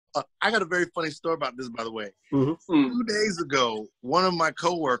I got a very funny story about this, by the way. Mm-hmm. 2 days ago, one of my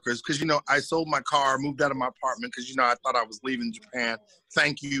coworkers, because I sold my car, moved out of my apartment because I thought I was leaving Japan.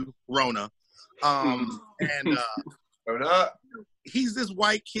 Thank you, Rona. And Rona. He's this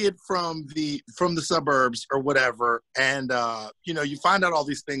white kid from the suburbs or whatever, and you find out all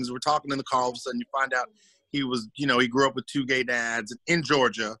these things. We're talking in the car, all of a sudden you find out he was, he grew up with 2 gay dads in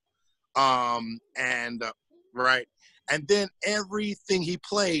Georgia, right. And then everything he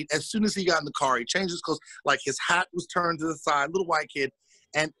played, as soon as he got in the car, he changed his clothes. Like his hat was turned to the side, little white kid,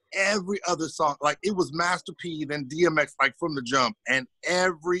 and every other song, like it was Master P, then DMX, like from the jump, and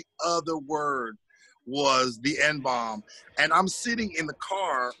every other word was the N-bomb. And I'm sitting in the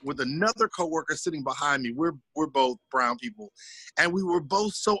car with another coworker sitting behind me. We're both brown people, and we were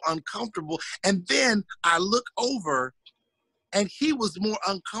both so uncomfortable. And then I look over, and he was more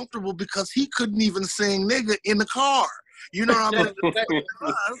uncomfortable because he couldn't even sing nigga in the car. You know what I mean?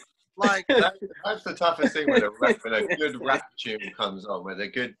 Like that's the toughest thing when a good rap tune comes on, when a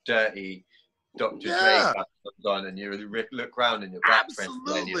good dirty Dr. Dre comes on, and you look around and your black friends,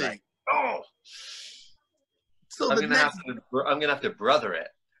 and you're like, oh. So I'm gonna have to brother it.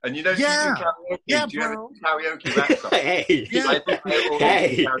 And you do karaoke. Do you ever do karaoke rap songs? Hey. I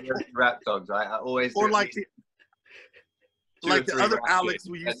always do karaoke rap songs. I always or do like the other Alex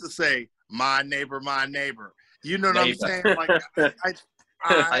we used to say, my neighbor, my neighbor. You know what I'm saying? Like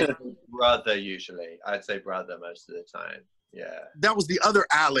I say brother usually. I'd say brother most of the time. Yeah. That was the other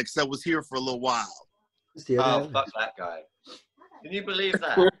Alex that was here for a little while. Oh, fuck that guy. Can you believe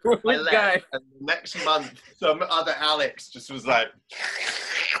that? I left, and the next month, some other Alex just was like,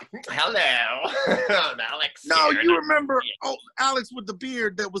 hello, I'm Alex. No, you remember, Alex with the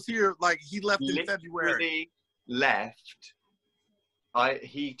beard that was here, like he left in February. Left.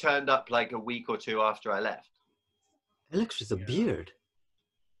 He turned up like a week or 2 after I left. Alex with a beard?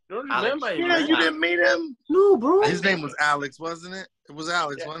 You don't remember him, Yeah, you didn't meet him? No, bro. His name was Alex, wasn't it? It was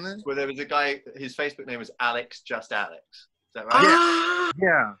Alex, wasn't it? Well, there was a guy, his Facebook name was Alex, just Alex. Is that right?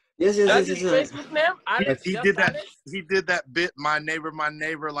 Yeah. Yes. That's his Facebook name? Alex, he did that. He did that bit, my neighbor,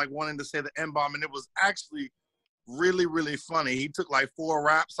 like wanting to say the N-bomb, and it was actually really, really funny. He took like 4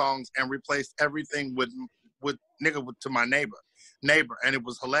 rap songs and replaced everything with nigga to my neighbor, and it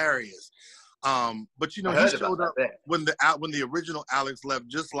was hilarious. But he showed up when the original Alex left,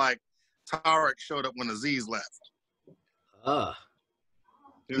 just like Tarek showed up when Aziz left.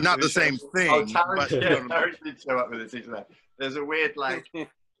 Not the same thing. Oh, Tarek did show up with Aziz left. There's a weird like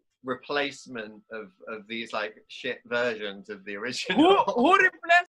replacement of these like shit versions of the original. Who replaced